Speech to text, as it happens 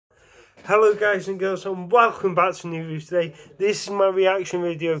Hello guys and girls and welcome back to new videos today. This is my reaction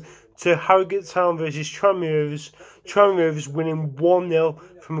video to Harrogate Town versus Tranmere Rovers. Tranmere Rovers winning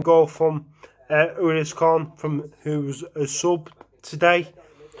 1-0 from a goal from Khan, who was a sub today.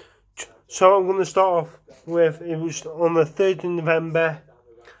 So I'm going to start off with, it was on the 3rd of November,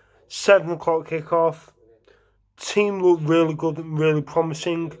 7 o'clock kickoff. Team looked really good and really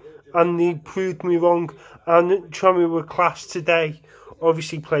promising, and they proved me wrong, and Tranmere were class today.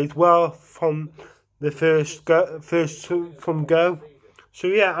 Obviously played well from the first from go. So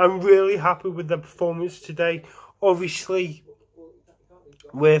yeah, I'm really happy with the performance today. Obviously,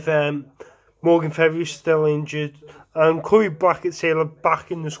 with Morgan Ferry still injured and Corey Blackett-Taylor back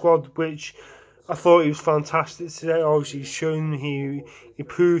in the squad, which I thought he was fantastic today. Obviously, he's shown he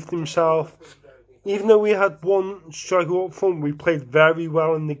proved himself. Even though we had one striker up front, we played very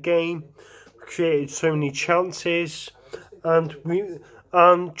well in the game. We created so many chances. And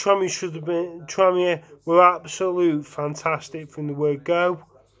Tranmere were absolute fantastic from the word go.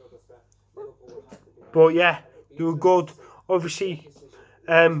 But yeah, they were good. Obviously,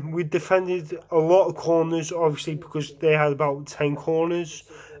 we defended a lot of corners, obviously, because they had about 10 corners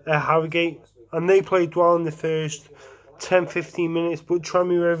at Harrogate. And they played well in the first 10-15 minutes, but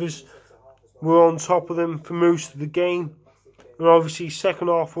Tranmere Rovers were on top of them for most of the game. And obviously, second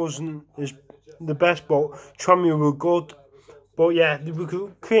half wasn't as the best, but Tranmere were good. But yeah, they were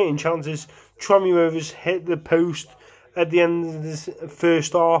creating chances. Tranmere Rovers hit the post at the end of the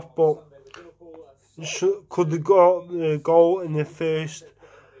first half, but could have got the goal in the first,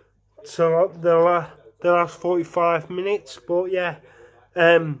 so the last 45 minutes. But yeah,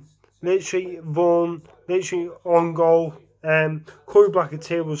 literally on goal. Corey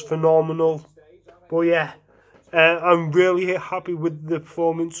Blackett-Taylor was phenomenal. But yeah, I'm really happy with the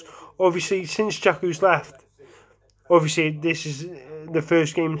performance. Obviously, since Jacko's left, obviously, this is the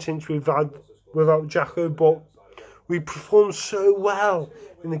first game since we've had without Jacko, but we performed so well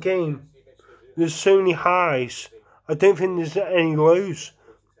in the game. There's so many highs. I don't think there's any lows.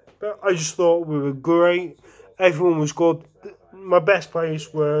 But I just thought we were great. Everyone was good. My best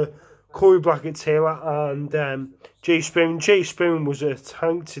players were Corey Blackett-Taylor and Jay Spoon. Jay Spoon was a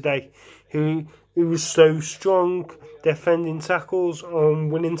tank today. He was so strong, defending tackles,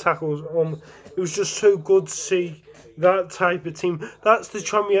 winning tackles. It was just so good to see that type of team. That's the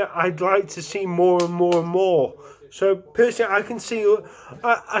Tranmere I'd like to see more and more and more. So personally, I can see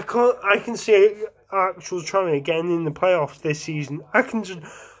actual Tranmere getting in the playoffs this season. I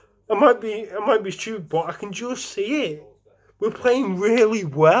might be stupid, but I can just see it. We're playing really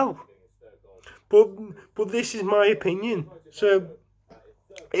well. But this is my opinion. So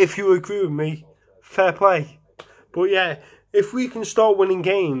if you agree with me, fair play. But yeah, if we can start winning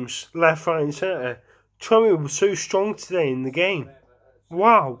games left, right, and centre. Tranmere was so strong today in the game.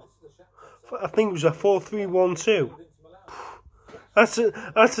 Wow. I think it was a 4-3-1-2. That's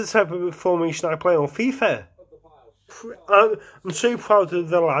the type of formation I play on FIFA. I'm so proud of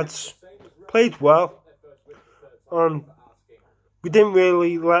the lads. Played well. And we didn't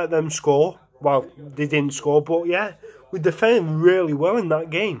really let them score. Well, they didn't score, but yeah, we defended really well in that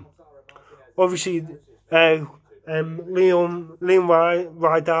game. Obviously, Liam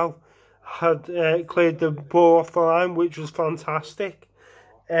Rydal had cleared the ball off the line, which was fantastic.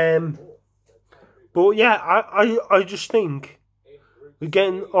 But yeah, I just think we're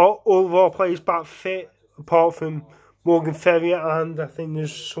getting all of our players back fit, apart from Morgan Ferry, and I think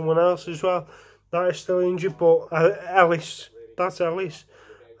there's someone else as well that is still injured, but Ellis, that's Ellis,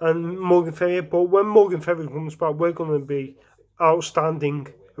 and Morgan Ferry. But when Morgan Ferry comes back, we're going to be outstanding.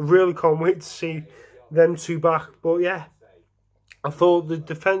 I really can't wait to see them two back. But yeah, I thought the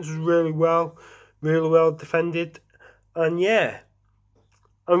defence was really well defended, and yeah,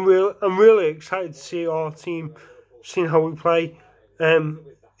 I'm really excited to see our team, seeing how we play.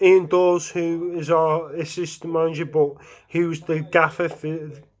 Ian Dawes, who is our assistant manager, but he was the gaffer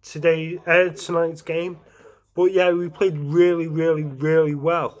for tonight's game. But yeah, we played really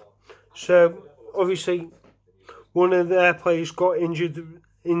well. So obviously, one of their players got injured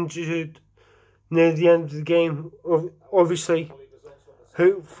near the end of the game. Obviously,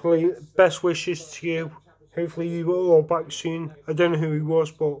 hopefully, best wishes to you. Hopefully you are all back soon. I don't know who he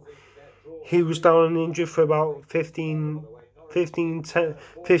was, but he was down and injured for about 15 to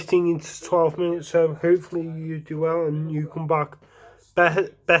 12 minutes. So hopefully you do well and you come back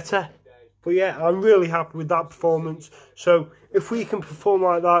better. But yeah, I'm really happy with that performance. So if we can perform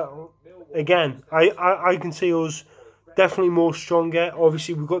like that again, I can see us definitely more stronger.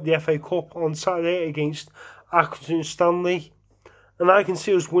 Obviously, we've got the FA Cup on Saturday against Accrington Stanley. And I can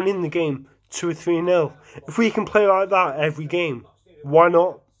see us winning the game 2 or 3-0. If we can play like that every game, why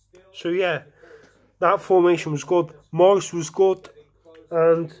not? So yeah, that formation was good. Morris was good,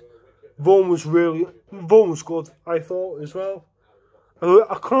 and Vaughan was good, I thought, as well.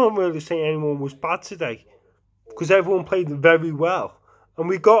 I can't really say anyone was bad today, because everyone played very well, and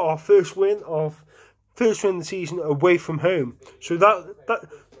we got our first win of the season away from home. So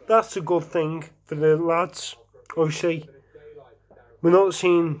that's a good thing for the lads. Obviously, we're not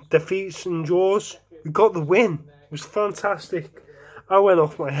seeing defeats and draws. We got the win. It was fantastic. I went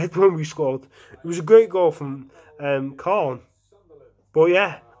off my head when we scored. It was a great goal from Khan. But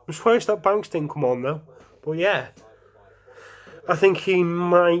yeah, I'm surprised that Banks didn't come on though. But yeah, I think he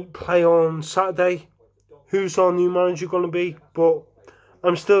might play on Saturday. Who's our new manager going to be? But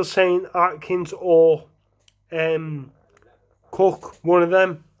I'm still saying Atkins or Cook, one of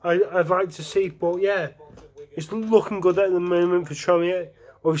them. I'd like to see. But yeah, it's looking good at the moment for Tranmere.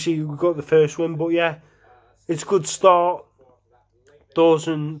 Obviously, we got the first win. But yeah, it's a good start.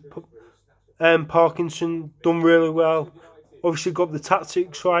 Dawson, Parkinson done really well. Obviously got the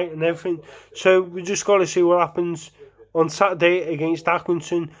tactics right and everything. So we just got to see what happens on Saturday against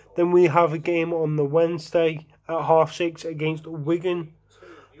Accrington. Then we have a game on the Wednesday at 6:30 against Wigan.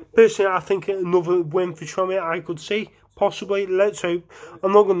 Personally, I think another win for Tranmere I could see. Possibly. Let's hope.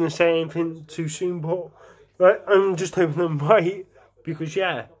 I'm not going to say anything too soon, but I'm just hoping I'm right. Because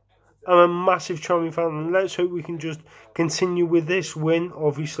yeah, I'm a massive Tranmere fan, and let's hope we can just continue with this win,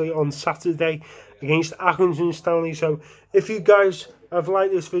 obviously, on Saturday against Accrington Stanley. So, if you guys have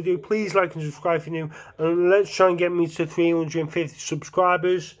liked this video, please like and subscribe if you're new, and let's try and get me to 350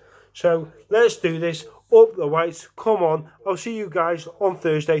 subscribers. So, let's do this. Up the Whites, come on. I'll see you guys on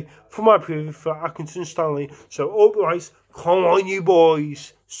Thursday for my preview for Accrington Stanley. So, up the Whites, come on you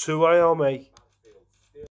boys. So I am, mate.